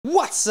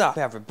What's up,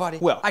 everybody?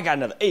 Well, I got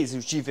another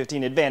Asus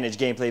G15 Advantage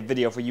gameplay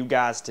video for you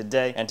guys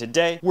today, and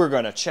today we're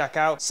gonna check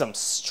out some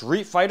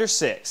Street Fighter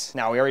 6.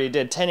 Now, we already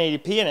did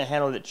 1080p and it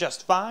handled it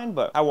just fine,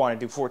 but I want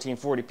to do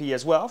 1440p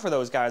as well for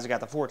those guys who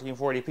got the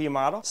 1440p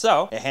model.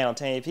 So, it handled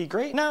 1080p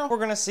great. Now, we're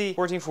gonna see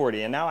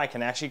 1440, and now I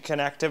can actually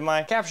connect to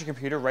my capture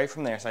computer right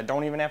from there, so I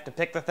don't even have to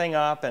pick the thing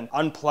up and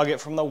unplug it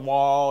from the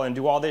wall and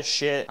do all this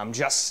shit. I'm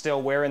just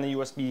still wearing the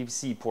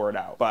USB-C port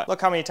out. But look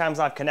how many times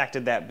I've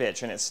connected that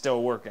bitch and it's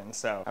still working.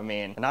 So, I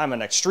mean, and I'm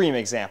an extreme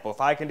example.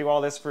 If I can do all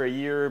this for a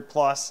year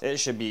plus, it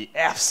should be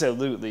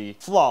absolutely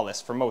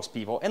flawless for most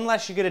people,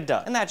 unless you get it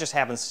done. And that just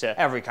happens to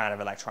every kind of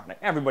electronic.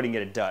 Everybody can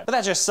get it done. But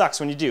that just sucks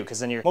when you do,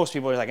 because then most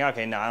people are like,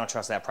 okay, no, I don't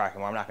trust that product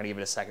anymore. I'm not gonna give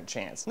it a second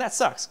chance. And that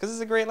sucks, because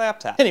it's a great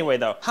laptop. Anyway,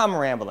 though, I'm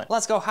rambling.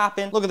 Let's go hop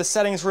in, look at the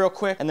settings real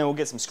quick, and then we'll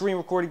get some screen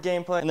recorded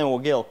gameplay, and then we'll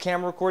get a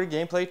camera recorded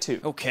gameplay too.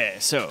 Okay,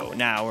 so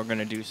now we're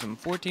gonna do some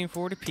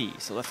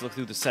 1440p. So let's look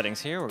through the settings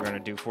here. We're gonna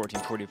do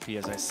 1440p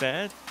as I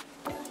said.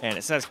 And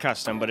it says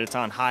custom, but it's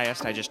on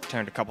highest. I just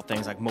turned a couple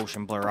things like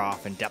motion blur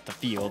off and depth of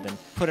field and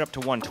put it up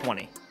to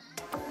 120.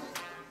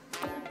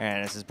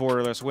 And this is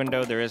borderless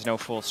window. There is no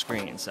full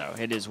screen, so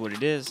it is what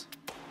it is.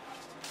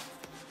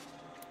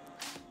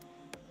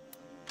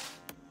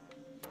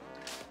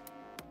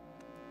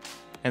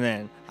 And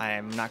then, I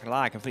am not gonna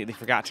lie, I completely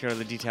forgot to go to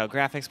the detailed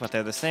graphics, but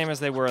they're the same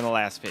as they were in the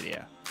last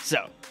video.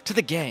 So, to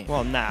the game.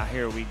 Well, now,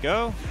 here we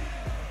go.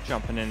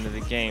 Jumping into the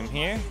game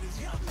here.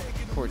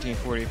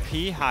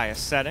 1440p,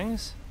 highest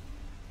settings.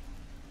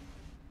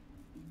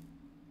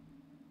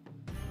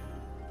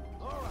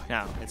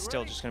 Now, it's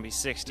still just going to be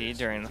 60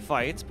 during the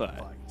fights,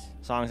 but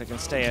as long as it can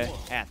stay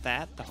at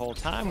that the whole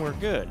time, we're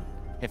good.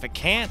 If it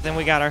can't, then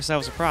we got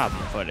ourselves a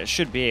problem, but it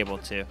should be able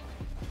to.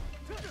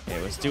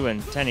 It was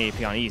doing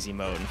 1080p on easy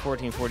mode, and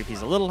 1440p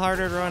is a little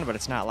harder to run, but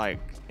it's not like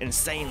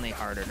insanely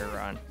harder to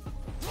run.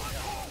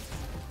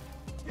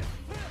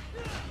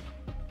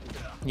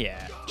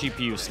 Yeah,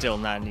 GPU still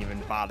not even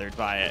bothered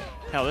by it.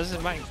 Hell, this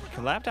is my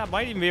laptop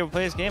might even be able to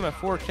play this game at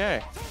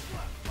 4K.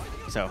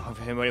 So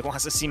if anybody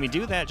wants to see me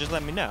do that, just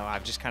let me know.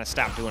 I've just kind of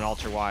stopped doing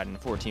ultra wide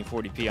and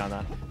 1440p on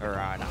the, or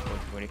not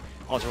 1440,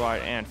 ultra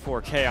wide and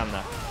 4K on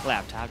the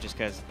laptop, just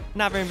because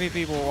not very many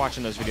people are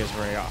watching those videos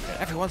very often.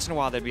 Every once in a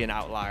while there'd be an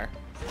outlier,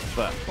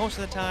 but most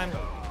of the time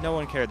no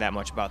one cared that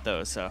much about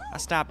those, so I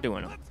stopped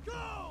doing them.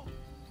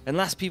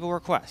 Unless people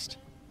request,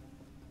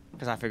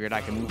 because I figured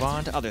I could move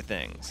on to other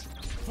things.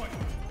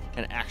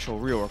 And actual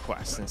real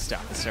requests and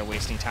stuff instead of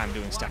wasting time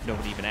doing stuff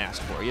nobody even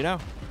asked for, you know?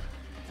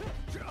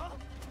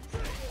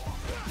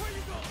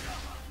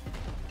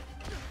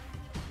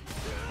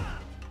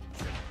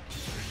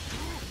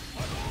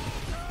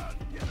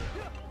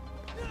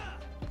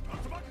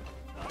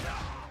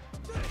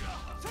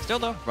 Still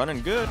though,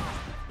 running good.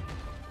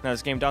 Now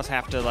this game does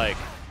have to like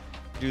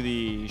do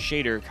the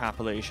shader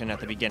compilation at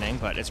the beginning,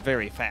 but it's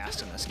very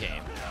fast in this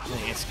game.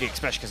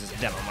 Especially because it's a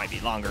demo, it might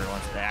be longer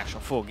once the actual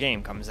full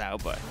game comes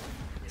out, but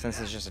since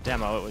it's just a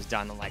demo, it was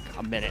done in like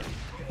a minute,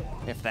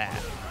 if that.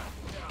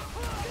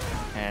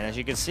 And as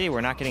you can see, we're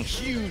not getting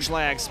huge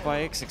lag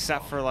spikes,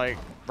 except for like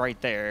right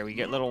there. We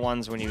get little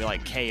ones when you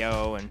like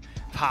KO and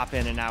pop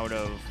in and out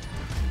of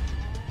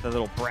the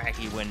little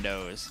braggy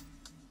windows.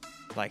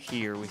 Like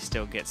here, we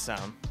still get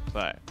some,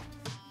 but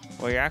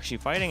while you're actually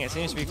fighting, it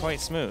seems to be quite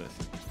smooth.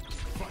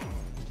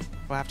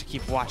 We'll have to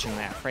keep watching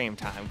that frame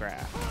time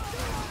graph.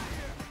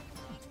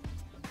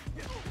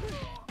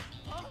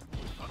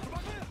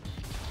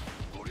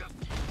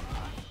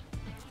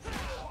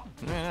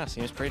 Yeah,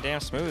 seems pretty damn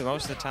smooth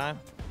most of the time.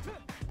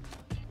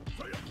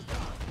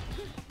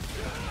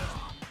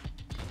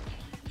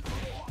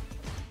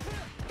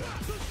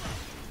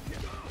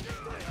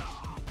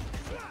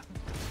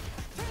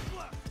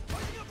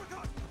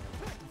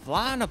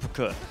 Flying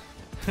uppercut.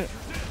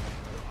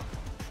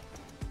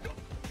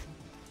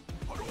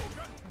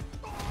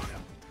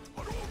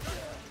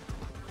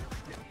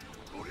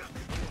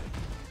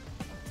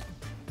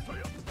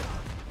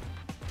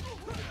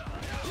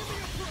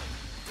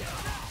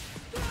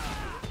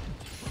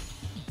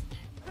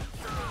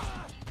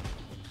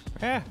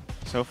 Yeah,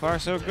 so far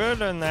so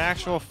good in the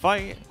actual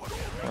fight.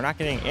 We're not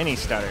getting any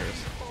stutters.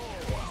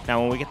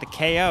 Now when we get the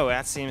KO,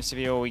 that seems to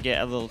be where we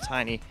get a little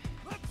tiny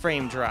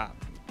frame drop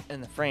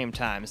in the frame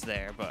times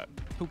there, but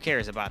who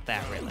cares about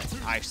that really?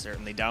 I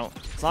certainly don't.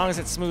 As long as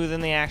it's smooth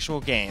in the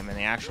actual game and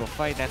the actual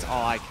fight, that's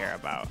all I care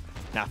about.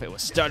 Now if it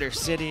was Stutter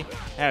City,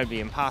 that would be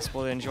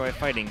impossible to enjoy a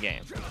fighting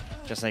game.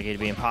 Just like it'd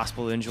be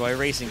impossible to enjoy a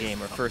racing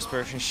game or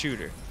first-person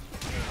shooter.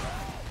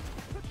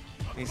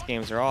 These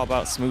games are all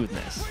about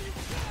smoothness.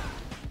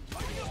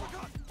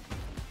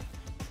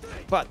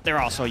 But they're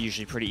also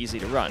usually pretty easy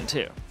to run,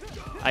 too.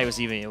 I was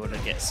even able to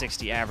get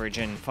 60 average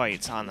in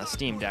fights on the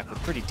Steam Deck with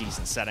pretty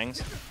decent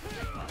settings.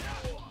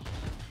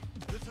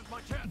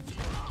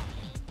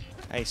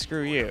 Hey,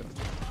 screw you.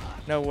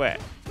 No way.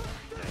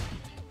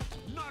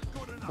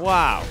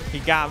 Wow, he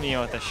got me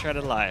with a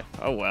shredded life.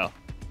 Oh well.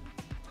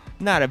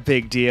 Not a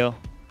big deal.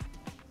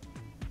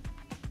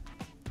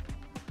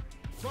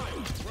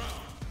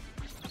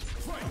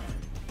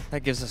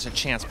 That gives us a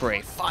chance for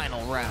a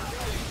final round.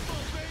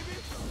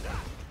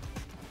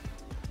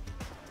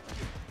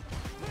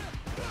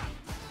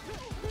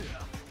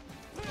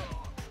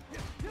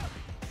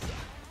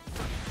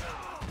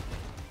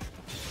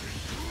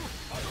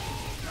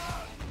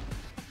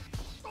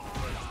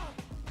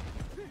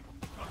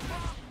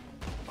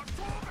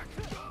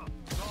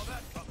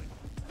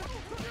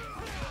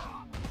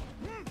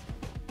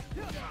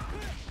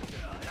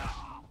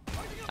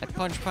 I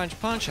punch, punch,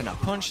 punch, and I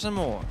punch some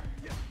more.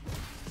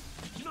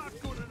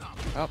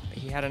 Oh,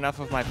 he had enough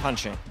of my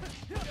punching.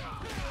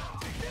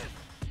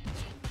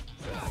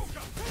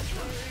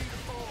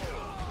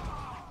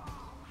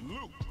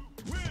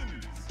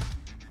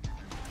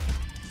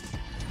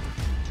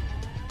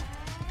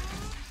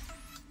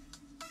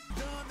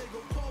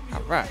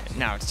 Alright,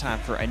 now it's time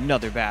for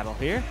another battle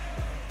here.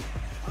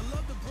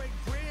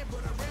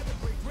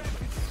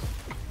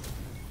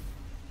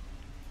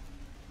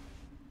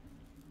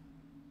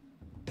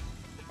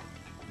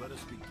 Let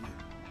us begin.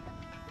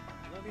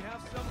 Let me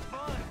have some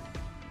fun.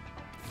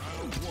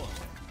 Round one.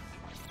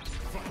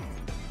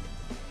 Fight.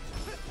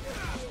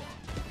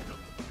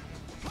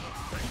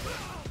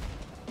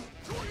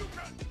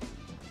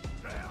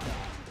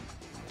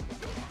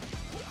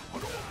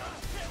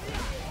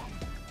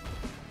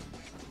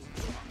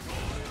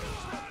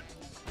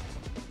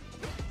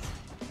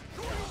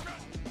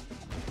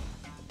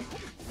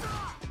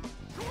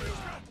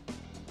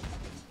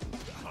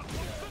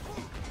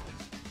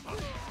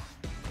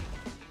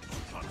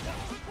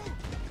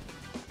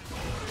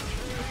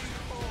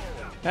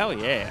 Hell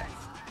yeah.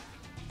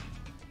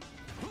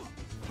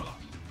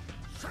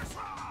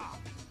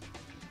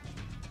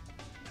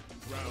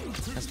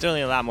 I still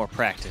need a lot more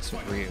practice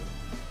with Ryu.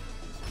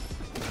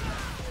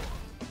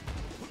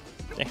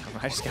 Damn,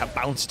 I just got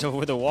bounced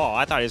over the wall.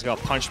 I thought he was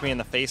gonna punch me in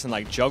the face and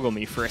like juggle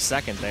me for a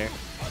second there.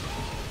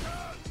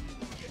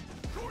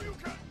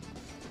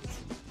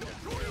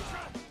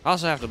 I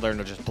also have to learn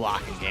to just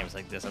block in games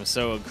like this. I'm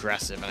so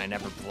aggressive and I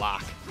never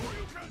block.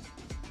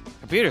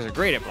 Computers are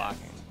great at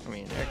blocking. I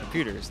mean, they're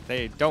computers.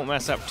 They don't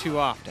mess up too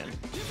often,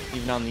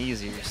 even on the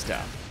easier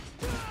stuff.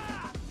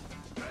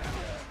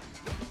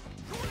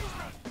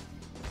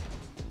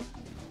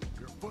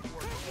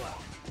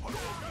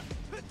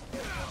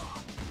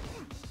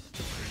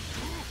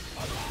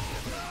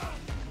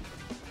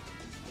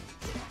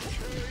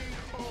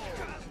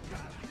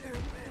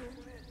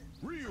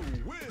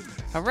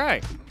 All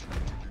right.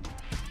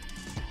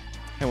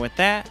 And with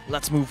that,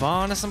 let's move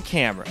on to some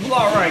camera.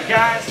 All right,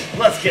 guys,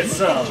 let's get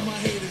some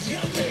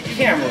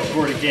camera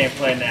recorded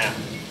gameplay now.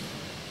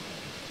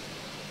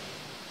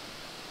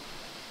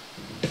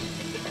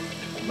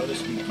 Let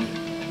us begin.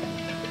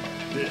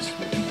 This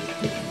will be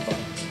a good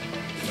fight.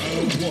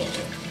 Round one.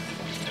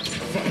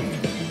 Fight.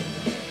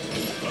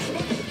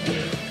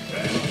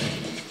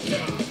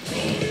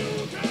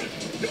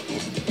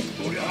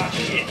 Ah,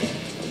 shit.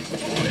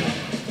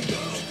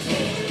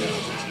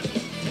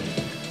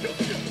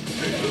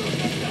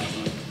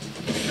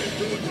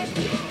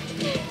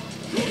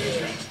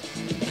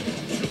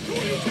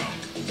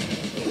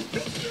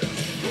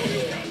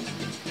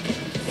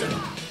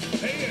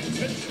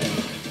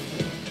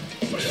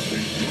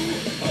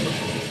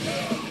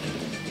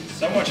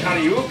 So much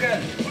Hadouken!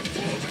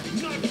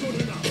 Not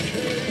good enough.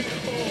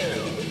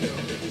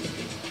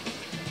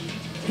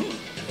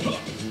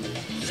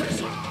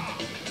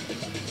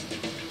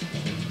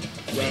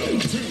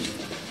 Round two.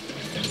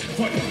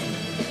 Fight.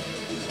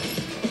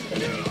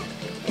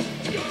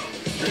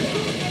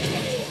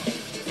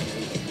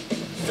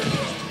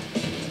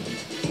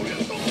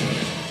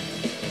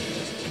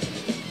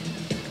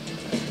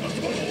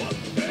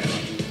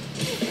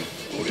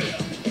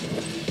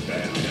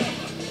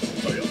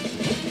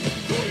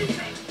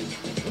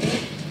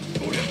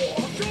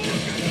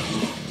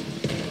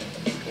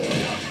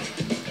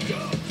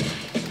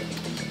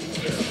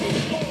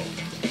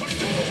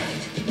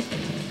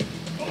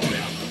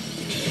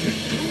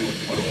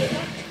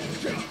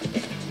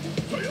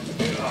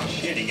 Oh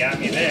shit, he got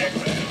me there.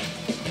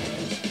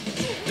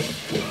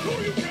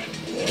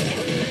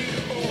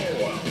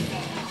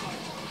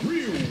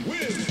 Ryu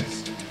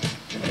wins.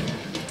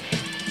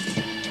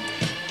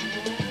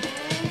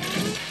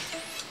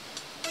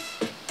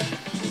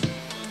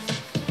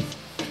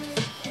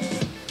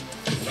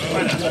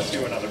 Why not? Let's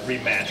do another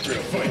rematch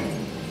real quick.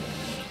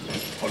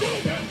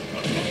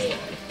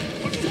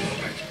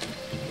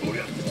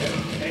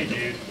 Hey,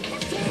 dude.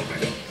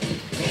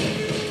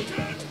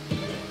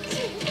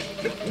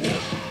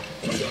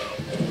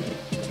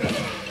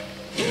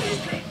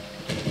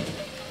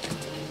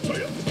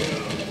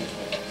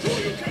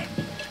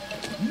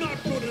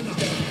 Not good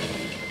enough.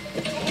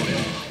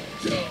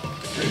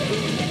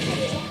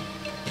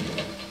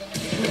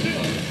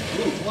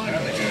 Ooh,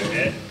 that was a good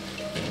hit.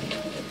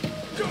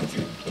 Got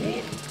you.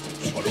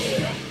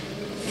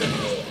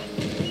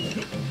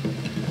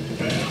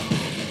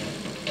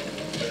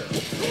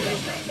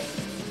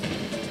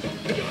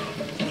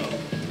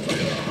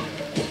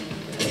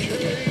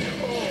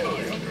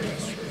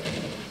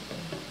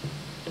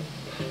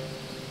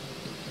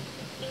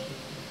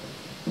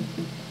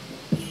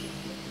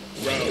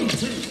 Round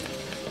two.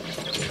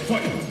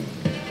 Fight.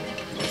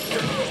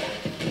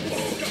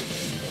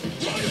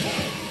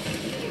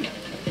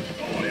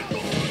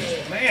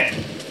 Man,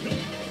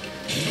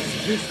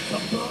 This the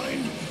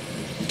line.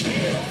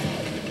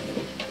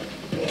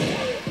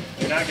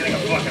 you're not getting a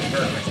fucking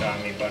perfect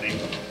on me, buddy.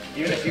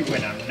 Even if you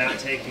win, I'm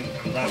not letting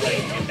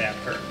you get that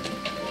perfect.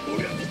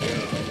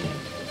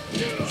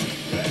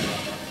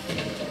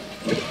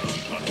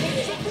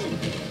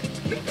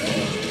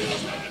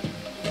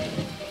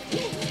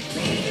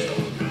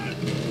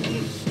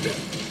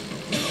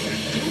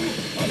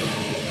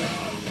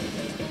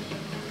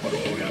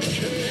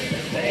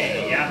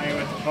 Dang, he got me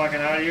with the fucking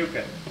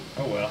Hadouken.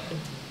 Oh well.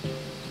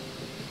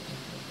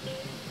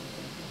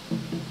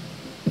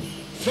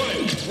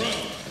 Fight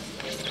round.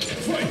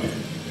 Fight.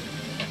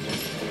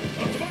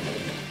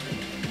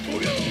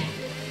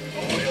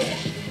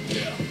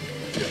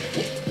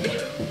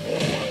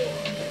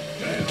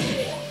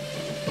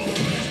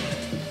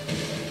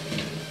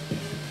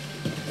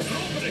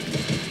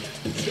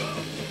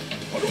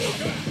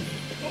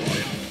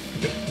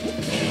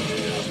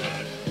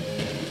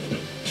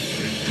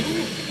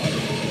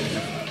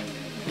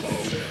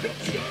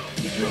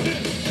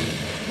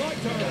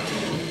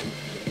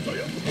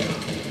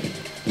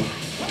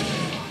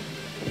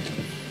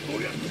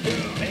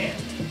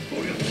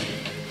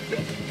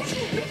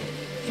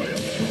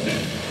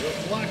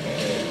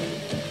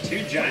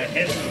 Two giant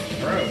hits and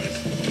throws.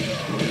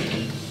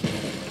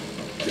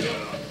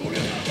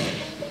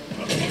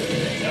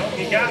 No,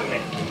 he got me.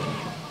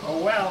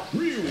 Oh well.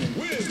 Real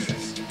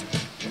wins.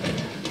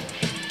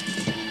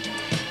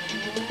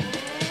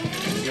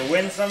 You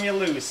win some, you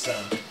lose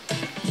some.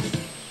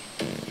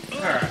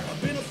 Alright.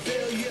 I've been a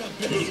failure, I've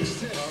been a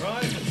success. All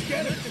right, let's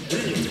get it.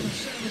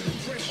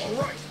 All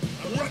right,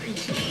 I'm ready.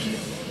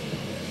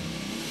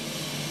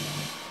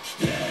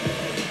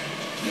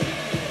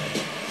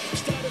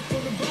 Started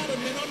from the bottom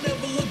and I'll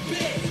never look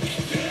back.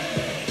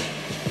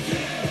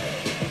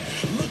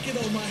 Look at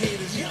all my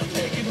haters, y'all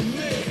making them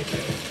mad.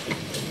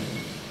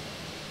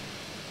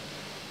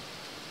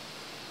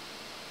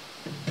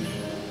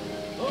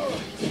 All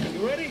right,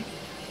 you ready?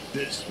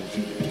 This will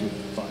be a good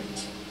fight.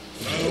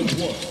 Round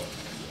one.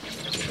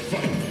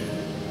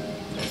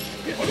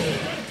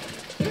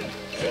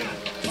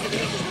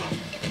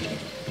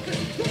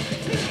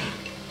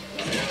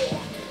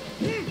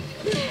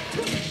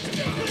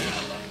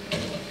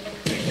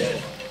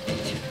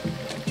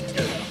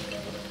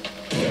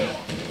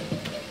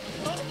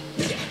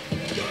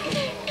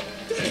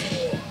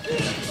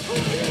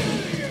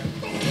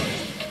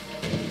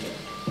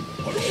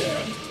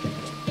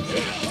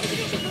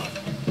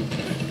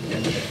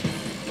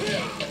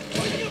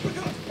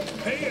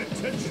 Pay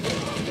attention.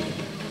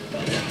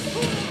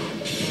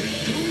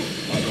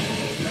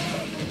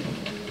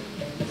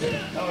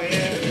 Oh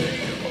yeah.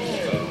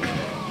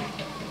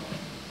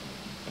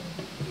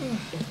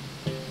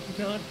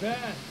 Not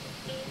bad.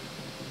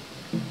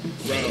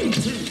 Round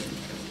two.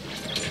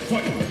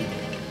 Fight.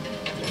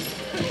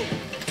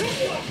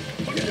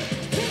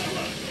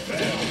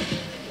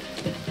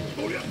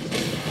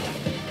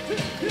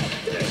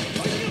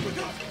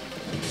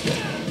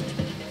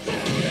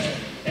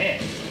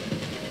 Damn.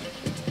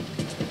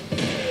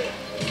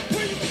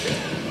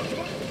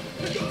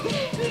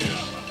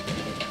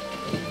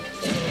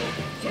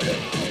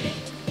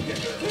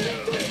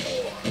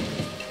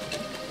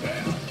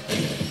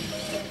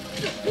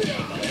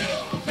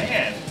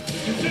 Man.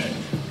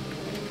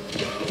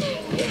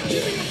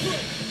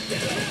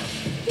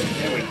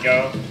 There we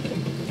go.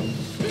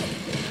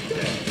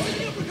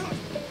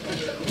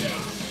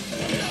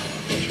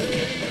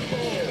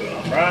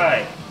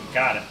 Alright,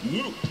 got it.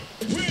 Luke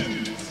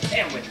wins.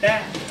 And with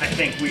that, I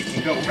think we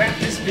can go wrap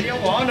this video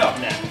on up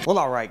now. Well,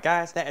 alright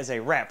guys, that is a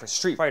wrap for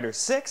Street Fighter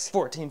 6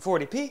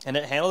 1440p, and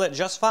it handled it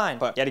just fine.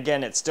 But yet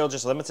again, it still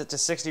just limits it to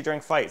 60 during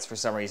fights for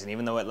some reason,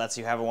 even though it lets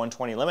you have a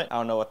 120 limit. I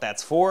don't know what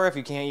that's for if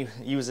you can't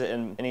use it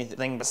in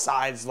anything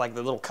besides like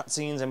the little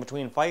cutscenes in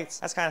between fights.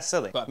 That's kind of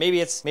silly. But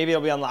maybe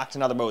it'll be unlocked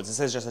in other modes. This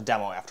is just a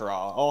demo after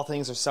all. All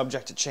things are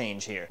subject to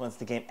change here once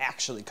the game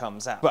actually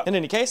comes out. But in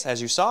any case,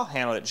 as you saw,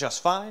 handled it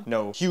just fine.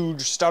 No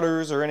huge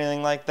stutters or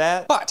anything like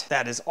that. But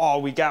that is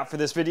all we got for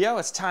this video.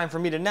 It's time for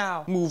me to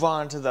now move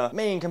on to the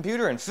main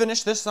computer and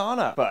finish this on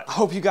up. But I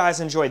hope you guys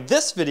enjoyed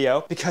this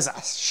video because I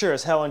sure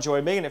as hell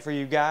enjoyed making it for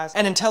you guys.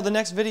 And until the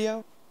next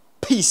video,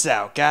 peace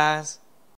out, guys.